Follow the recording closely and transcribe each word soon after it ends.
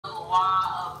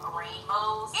joie of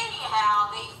rainbows.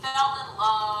 Anyhow, they fell in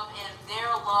love, and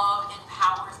their love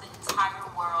empowers the entire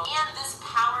world. And this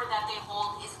power that they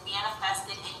hold is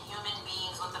manifested in human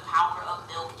beings with the power of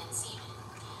milk and semen.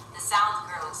 This sounds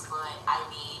gross, but I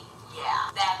mean,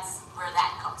 yeah, that's where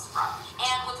that comes from.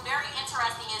 And what's very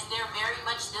interesting is they're very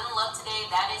much still in love today.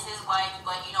 That is his wife,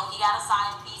 but you know, he got a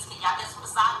side piece. Can y'all guess what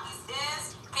a side piece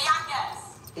is? Can y'all guess?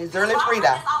 It's Early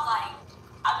Frida. I was like,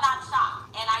 I'm not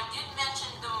shocked. And I did mention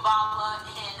Dumbala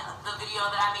in the video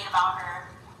that I made about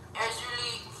her.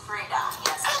 Erzuli Frida.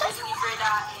 Yes, Erzuli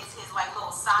Frida is his like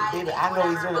little side. Baby, I know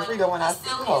he's Erzuli Frida when I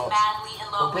see her. Madly in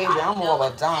love but baby, I'm more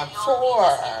of a Don Tour.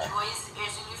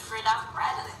 Erzuli Frida's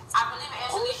presence. I believe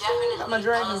Erzuli definitely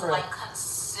does like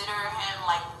consider him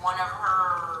like one of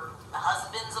her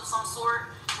husbands of some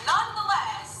sort.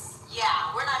 Nonetheless,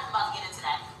 yeah, we're not about to get into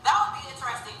that. That would be an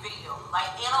interesting video, like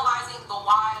analyzing the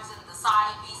wives and the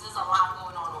side pieces. A lot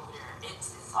going on over there.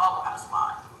 It's all about a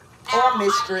spot. Or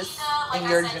mistress in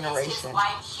your generation.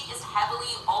 Wife, she is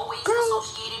heavily always Girl,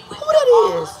 associated with who that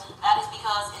is? That is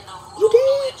because in the voodoo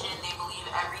religion, they believe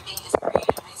everything is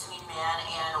created between man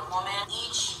and a woman.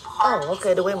 Each part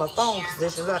okay, the way my phone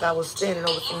positions, like I was standing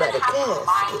over somebody's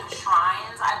casket.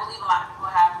 Shrines. I believe a lot of people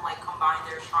have like combined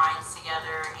their shrines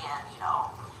together and, you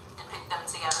know, depict them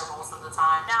together most of the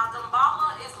time. Now,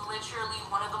 Dumbala is literally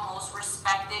one of the most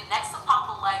respected, next to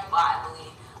Papa Legba, I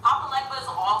believe. Papa Legba is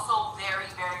also very,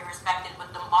 very respected,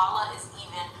 but Dumbala is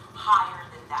even higher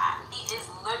than that. He is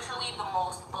literally the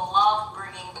most beloved,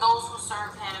 bringing those who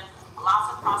serve him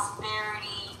lots of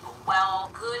prosperity, wealth,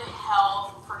 good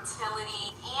health,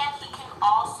 fertility, and he can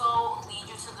also lead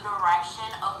you to the direction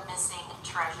of missing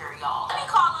treasure, y'all. Let me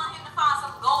call on him to find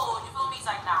some gold. You feel me? He's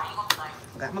like, nah, you gonna be like,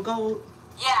 got my gold.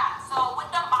 Yeah, so with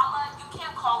Dumbala, you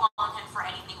can't call on him for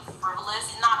anything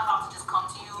frivolous. He's not about to just come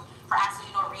to you for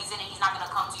absolutely no reason, and he's not going to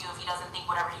come to you if he doesn't think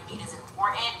whatever you need is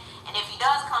important. And if he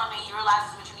does come and he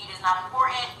realizes what you need is not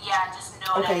important, yeah, just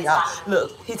know okay, that y'all,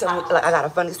 look, he told me, like, I got a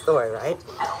funny story, right?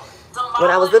 When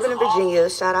I was living in Virginia,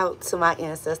 shout out to my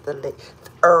ancestor,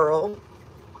 Earl,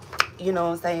 you know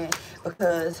what I'm saying?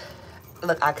 Because,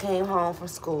 look, I came home from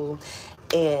school,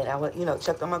 and I went, you know,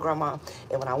 checked on my grandma,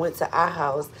 and when I went to our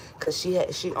house, because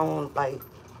she owned, like,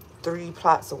 3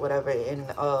 plots or whatever in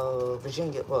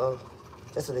Virginia, well,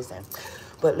 that's what they say.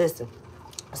 But listen,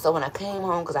 so when I came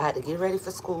home, because I had to get ready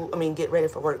for school, get ready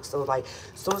for work. So, like,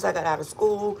 as soon as I got out of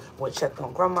school, went checked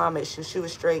on grandma, made sure she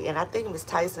was straight. And I think Miss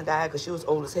Tyson died because she was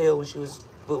old as hell when she was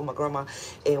with my grandma.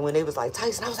 And when they was like,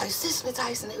 Tyson, I was like, Cicely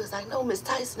Tyson. They was like, no, Miss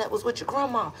Tyson, that was with your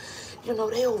grandma. You know,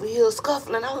 they over here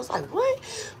scuffling. I was like, what?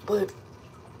 But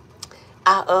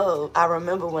I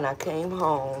remember when I came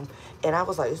home, and I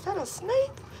was like, is that a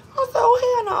snake? I said,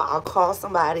 oh, hell no. I'll call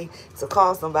somebody to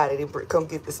come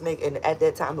get the snake. And at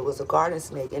that time, it was a garden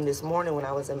snake. And this morning when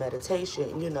I was in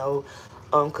meditation, you know,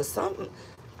 because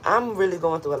I'm really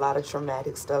going through a lot of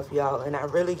traumatic stuff, y'all. And I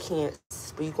really can't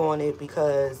speak on it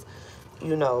because,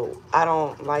 you know, I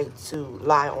don't like to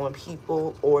lie on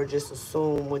people or just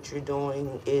assume what you're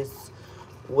doing is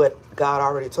what God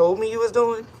already told me you was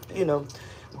doing, you know.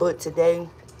 But today,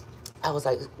 I was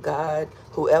like, God,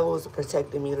 whoever was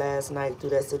protecting me last night through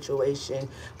that situation,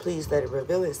 please let it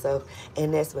reveal itself.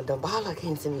 And that's when Dumbala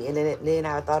came to me. And then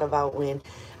I thought about when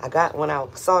I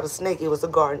saw the snake, it was a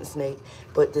garden snake.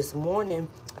 But this morning,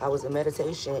 I was in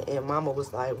meditation, and Mama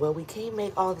was like, well, we can't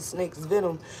make all the snakes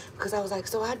venom. Because I was like,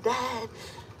 so I died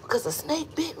because a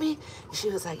snake bit me? And she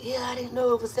was like, yeah, I didn't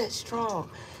know it was that strong.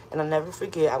 And I'll never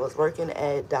forget, I was working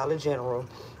at Dollar General,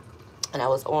 and I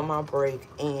was on my break,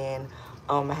 and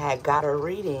I had got a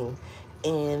reading,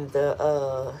 and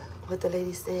what the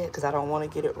lady said, because I don't want to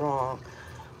get it wrong,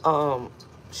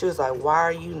 she was like, why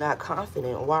are you not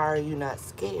confident? Why are you not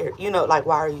scared? You know, like,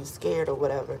 why are you scared or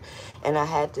whatever? And I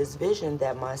had this vision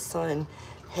that my son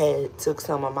had took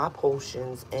some of my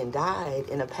potions and died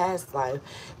in a past life.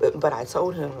 But I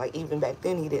told him, like, even back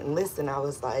then he didn't listen. I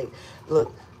was like,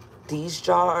 look, these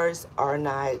jars are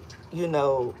not, you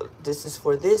know, this is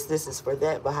for this is for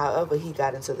that. But however, he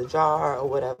got into the jar or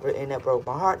whatever, and that broke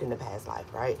my heart in the past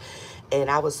life, right? And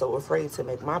I was so afraid to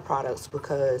make my products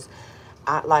because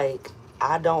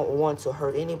I don't want to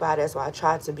hurt anybody. That's why I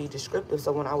tried to be descriptive.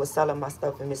 So when I was selling my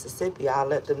stuff in Mississippi, I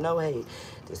let them know, hey,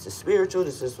 this is spiritual.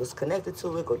 This is what's connected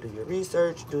to it. Go do your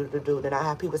research. Do. Then I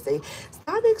have people say,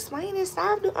 stop explaining.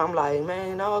 Stop doing. I'm like,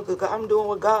 man, no, I'm doing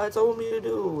what God told me to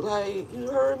do. Like, you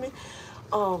heard me?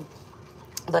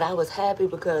 But I was happy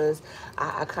because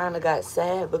I kind of got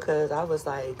sad because I was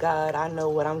like, God, I know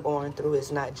what I'm going through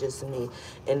is not just me.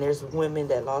 And there's women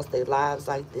that lost their lives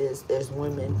like this. There's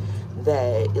women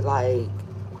that, like,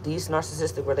 these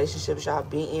narcissistic relationships y'all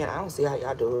be in. I don't see how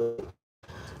y'all do it.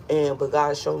 but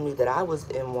God showed me that I was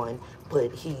in one,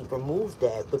 but He removed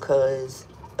that because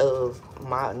of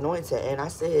my anointing. And I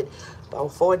said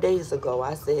about 4 days ago,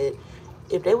 I said,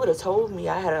 if they would have told me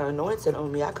I had an anointing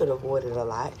on me, I could have avoided a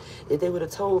lot. If they would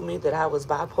have told me that I was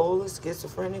bipolar,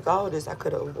 schizophrenic, all this, I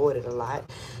could have avoided a lot.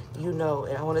 And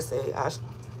I want to say,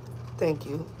 thank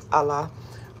you, Allah.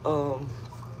 Um,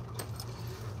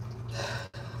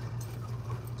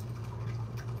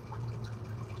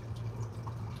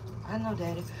 I know,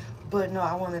 Daddy. But no,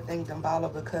 I want to thank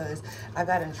Dambala because I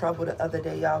got in trouble the other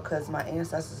day, y'all, because my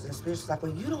ancestors and spirits was like,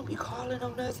 well, you don't be calling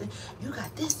on us, and you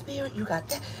got this spirit, you got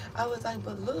that. I was like,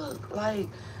 but look, like,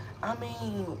 I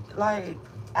mean, like,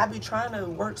 I be trying to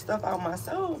work stuff out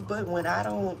myself, but when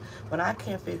I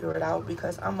can't figure it out,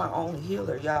 because I'm my own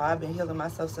healer, y'all. I've been healing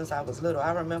myself since I was little.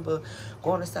 I remember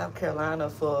going to South Carolina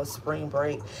for spring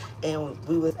break, and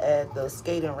we was at the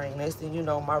skating rink. Next thing you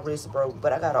know, my wrist broke.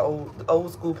 But I got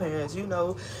old school parents, ain't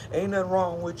nothing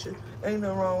wrong with you,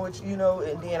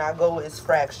 and then I go, it's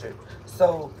fractured.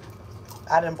 So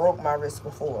I done broke my wrist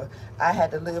before. I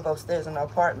had to live upstairs in an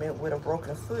apartment with a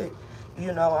broken foot.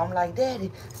 I'm like,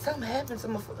 Daddy, something happened to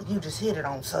my foot. You just hit it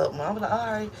on something. I'm like, all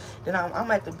right. Then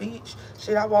I'm at the beach.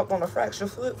 Shit, I walked on a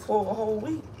fractured foot for a whole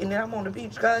week. And then I'm on the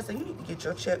beach. God said, you need to get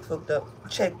your check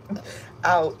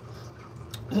out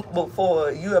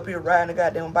before you up here riding a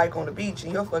goddamn bike on the beach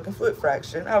and your fucking foot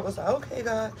fractured. And I was like, okay,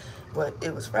 God. But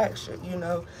it was fractured.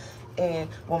 And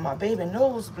when my baby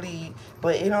nose bleed,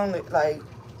 but it only, like,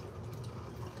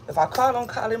 if I call on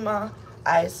Kalima,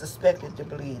 I suspect it to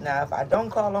bleed. Now, if I don't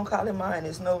call on Kalima and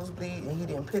his nose bleed and he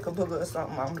didn't pick a booger or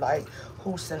something, I'm like,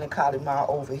 who's sending Kalima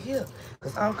over here?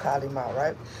 Because I'm Kalima,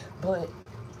 right? But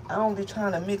I don't be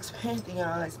trying to mix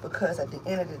pantheons because at the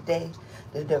end of the day,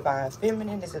 the divine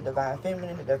feminine is the divine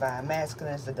feminine, the divine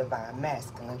masculine is the divine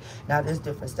masculine. Now, there's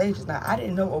different stages. Now, I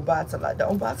didn't know Obatala. The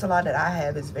Obatala that I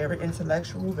have is very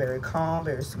intellectual, very calm,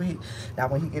 very sweet. Now,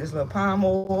 when he get his little palm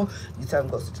oil, you tell him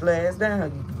go sit your ass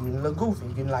down. You get a little goofy.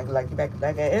 You get like you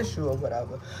back at issue or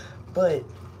whatever. But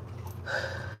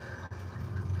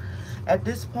at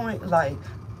this point, like,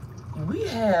 we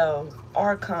have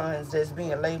archons that's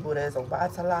being labeled as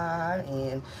Obatala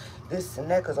and this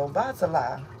and that, because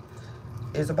Obatala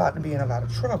is about to be in a lot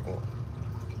of trouble.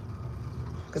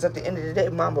 Because at the end of the day,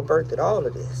 Mama birthed all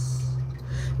of this.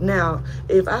 Now,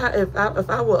 if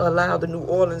I will allow the New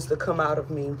Orleans to come out of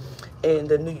me and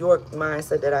the New York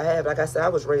mindset that I have, like I said, I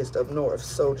was raised up north.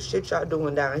 So the shit y'all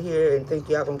doing down here and think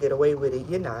y'all gonna get away with it,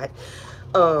 you're not.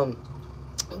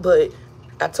 But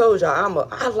I told y'all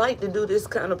I like to do this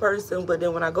kind of person, but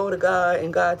then when I go to God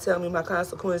and God tell me my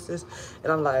consequences,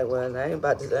 and I'm like, well, I ain't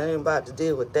about to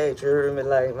deal with that. You heard me?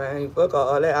 Like, man, fuck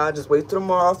all that. I'll just wait till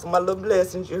tomorrow for my little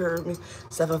blessings. You heard me?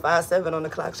 757 on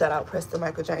the clock. Shout out Preston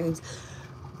Michael James.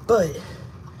 But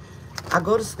I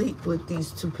go to sleep with these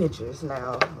two pictures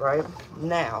now, right?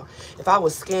 Now, if I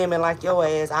was scamming like your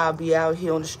ass, I'll be out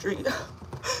here on the street.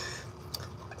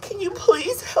 Can you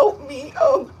please help me?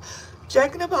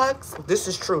 Jack in the Box. This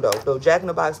is true though. Jack in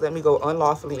the Box let me go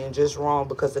unlawfully and just wrong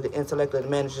because of the intellect of the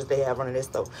managers they have running this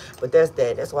stuff. But that's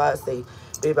that. That's why I say,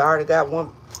 baby, I already got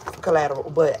one collateral.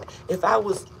 But if I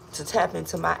was to tap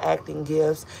into my acting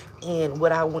gifts and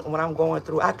what I'm going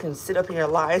through, I can sit up here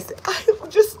and lie and say, I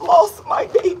just lost my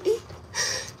baby.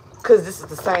 Because this is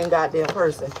the same goddamn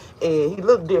person. And he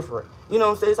looked different. You know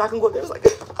what I'm saying? So I can go there. It's like,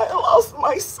 I lost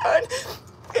my son.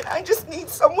 And I just need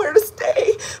somewhere to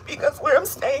stay because where I'm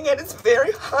staying at is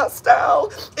very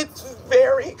hostile.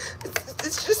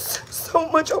 It's just so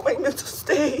much on my mental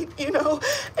state,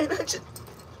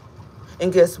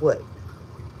 And guess what?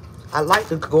 I like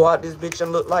to go out this bitch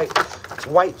and look like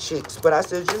white chicks, but I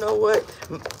said, you know what?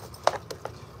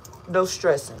 No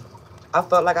stressing. I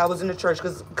felt like I was in the church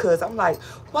because I'm like,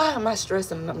 why am I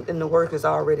stressing and the work is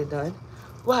already done?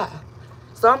 Why?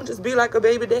 So I'm just be like a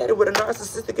baby daddy with a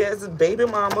narcissistic ass baby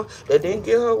mama that didn't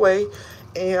get her way.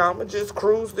 And I'm going to just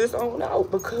cruise this on out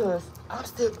because I'm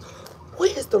still,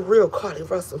 where's the real Carly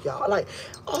Russell, y'all? Like,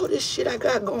 all this shit I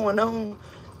got going on,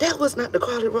 that was not the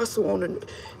Carly Russell on the,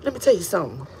 let me tell you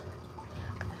something.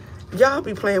 Y'all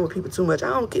be playing with people too much. I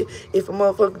don't care if a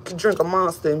motherfucker can drink a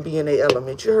Monster and be in their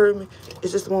element. You heard me?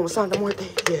 It's just the one with Santa Muerte.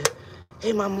 Yeah.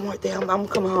 Hey, Mama Muerte, I'm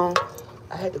coming home.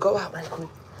 I had to go out right quick.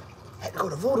 I had to go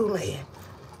to Voodoo Land.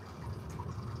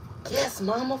 Yes,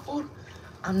 Mama, food.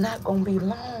 I'm not gonna be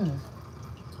long.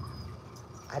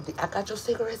 I got your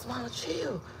cigarettes, Mama.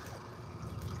 Chill.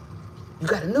 You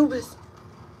got Anubis?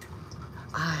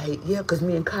 Alright, yeah, because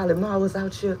me and Kylie Ma was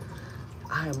out here.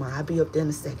 Alright, Ma, I'll be up there in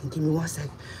a second. Give me 1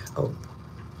 second. Oh,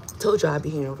 told you I'd be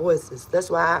hearing voices. That's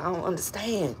why I don't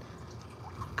understand.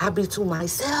 I be to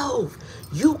myself.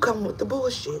 You come with the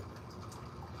bullshit.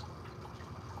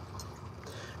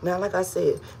 Now, like I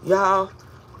said, y'all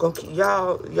gonna keep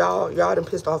y'all done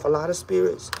pissed off a lot of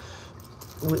spirits.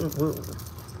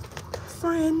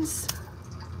 Friends,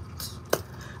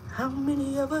 how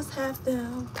many of us have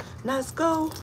them? Let's go.